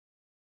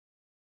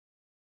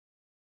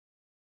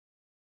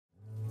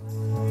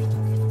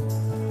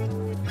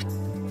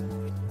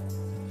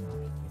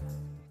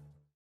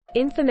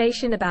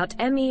Information about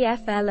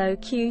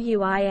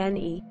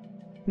Mefloquine.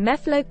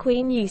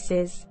 Mefloquine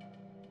uses.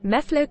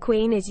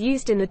 Mefloquine is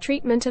used in the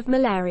treatment of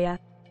malaria.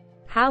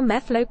 How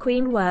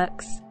mefloquine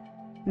works.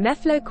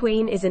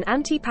 Mefloquine is an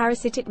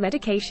antiparasitic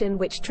medication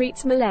which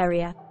treats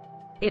malaria.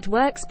 It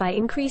works by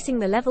increasing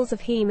the levels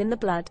of haeme in the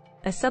blood,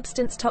 a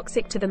substance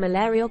toxic to the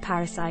malarial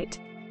parasite.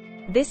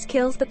 This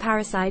kills the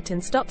parasite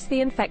and stops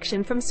the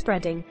infection from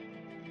spreading.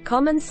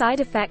 Common side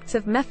effects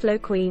of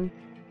mefloquine: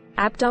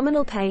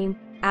 abdominal pain,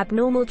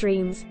 abnormal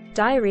dreams,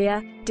 diarrhea,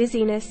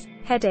 dizziness,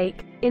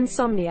 headache,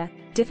 insomnia,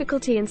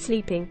 difficulty in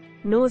sleeping,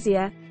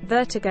 nausea,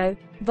 vertigo,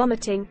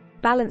 vomiting,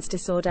 balance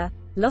disorder,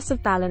 loss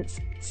of balance,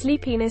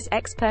 sleepiness.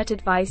 Expert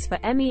advice for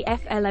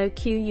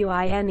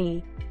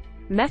Mefloquine.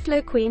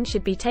 Mefloquine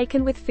should be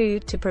taken with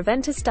food to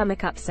prevent a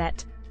stomach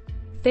upset.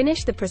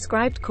 Finish the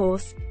prescribed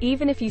course,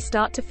 even if you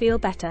start to feel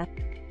better.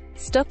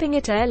 Stopping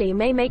it early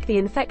may make the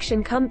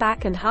infection come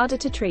back and harder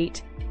to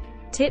treat.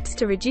 Tips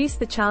to reduce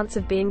the chance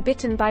of being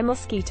bitten by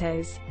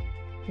mosquitoes.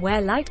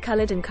 Wear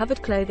light-colored and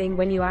covered clothing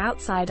when you are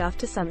outside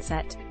after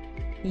sunset.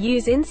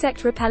 Use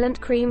insect repellent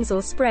creams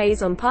or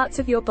sprays on parts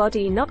of your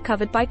body not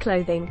covered by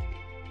clothing.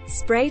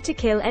 Spray to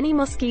kill any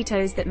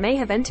mosquitoes that may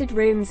have entered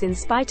rooms in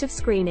spite of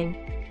screening.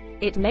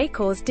 It may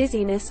cause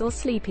dizziness or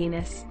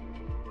sleepiness.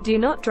 Do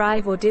not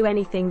drive or do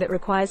anything that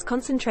requires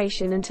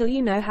concentration until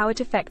you know how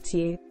it affects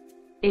you.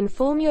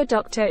 Inform your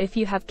doctor if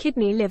you have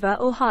kidney, liver,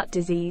 or heart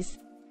disease.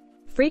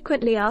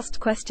 Frequently asked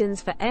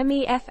questions for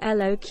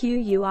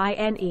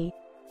Mefloquine.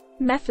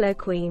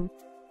 Mefloquine.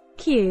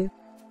 Q.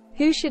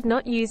 Who should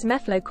not use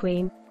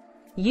mefloquine?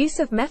 Use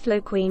of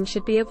mefloquine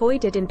should be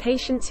avoided in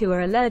patients who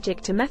are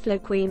allergic to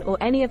mefloquine or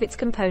any of its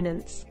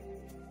components.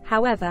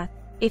 However,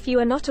 if you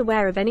are not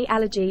aware of any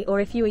allergy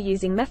or if you are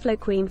using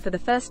mefloquine for the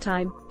first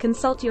time,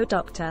 consult your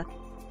doctor.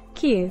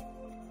 Q.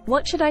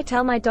 What should I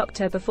tell my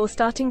doctor before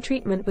starting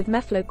treatment with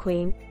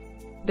mefloquine?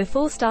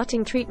 Before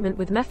starting treatment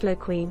with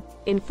mefloquine,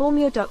 inform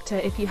your doctor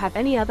if you have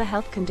any other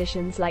health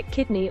conditions like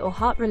kidney or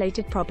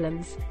heart-related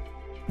problems.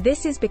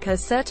 This is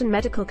because certain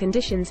medical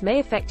conditions may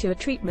affect your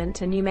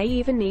treatment and you may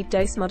even need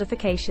dose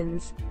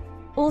modifications.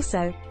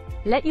 Also,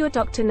 let your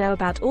doctor know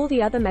about all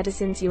the other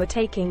medicines you are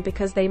taking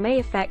because they may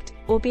affect,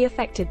 or be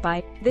affected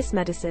by, this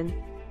medicine.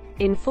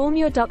 Inform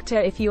your doctor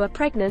if you are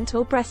pregnant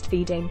or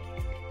breastfeeding.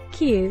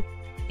 Q.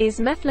 Is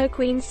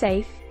mefloquine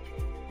safe?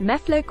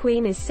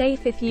 Mefloquine is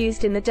safe if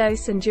used in the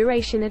dose and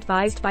duration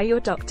advised by your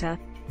doctor.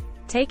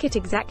 Take it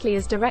exactly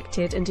as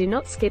directed and do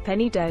not skip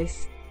any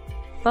dose.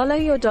 Follow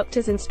your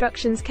doctor's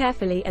instructions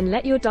carefully and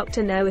let your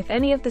doctor know if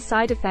any of the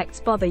side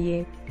effects bother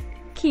you.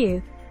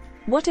 Q.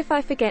 What if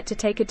I forget to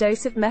take a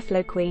dose of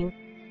mefloquine?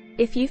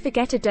 If you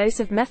forget a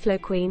dose of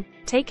mefloquine,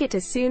 take it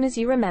as soon as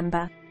you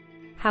remember.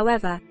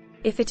 However,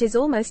 if it is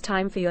almost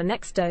time for your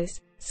next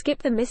dose,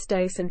 skip the missed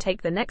dose and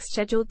take the next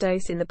scheduled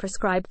dose in the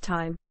prescribed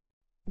time.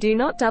 Do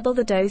not double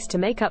the dose to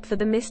make up for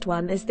the missed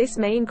one, as this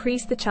may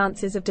increase the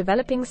chances of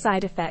developing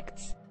side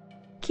effects.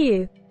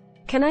 Q.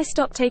 Can I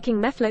stop taking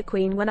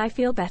mefloquine when I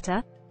feel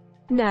better?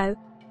 No.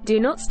 Do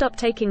not stop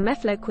taking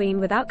mefloquine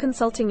without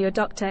consulting your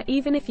doctor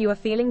even if you are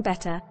feeling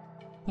better.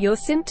 Your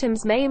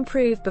symptoms may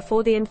improve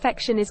before the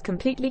infection is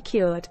completely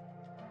cured.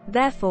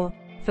 Therefore,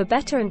 for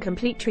better and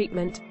complete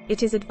treatment,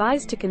 it is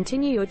advised to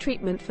continue your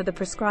treatment for the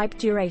prescribed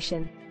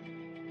duration.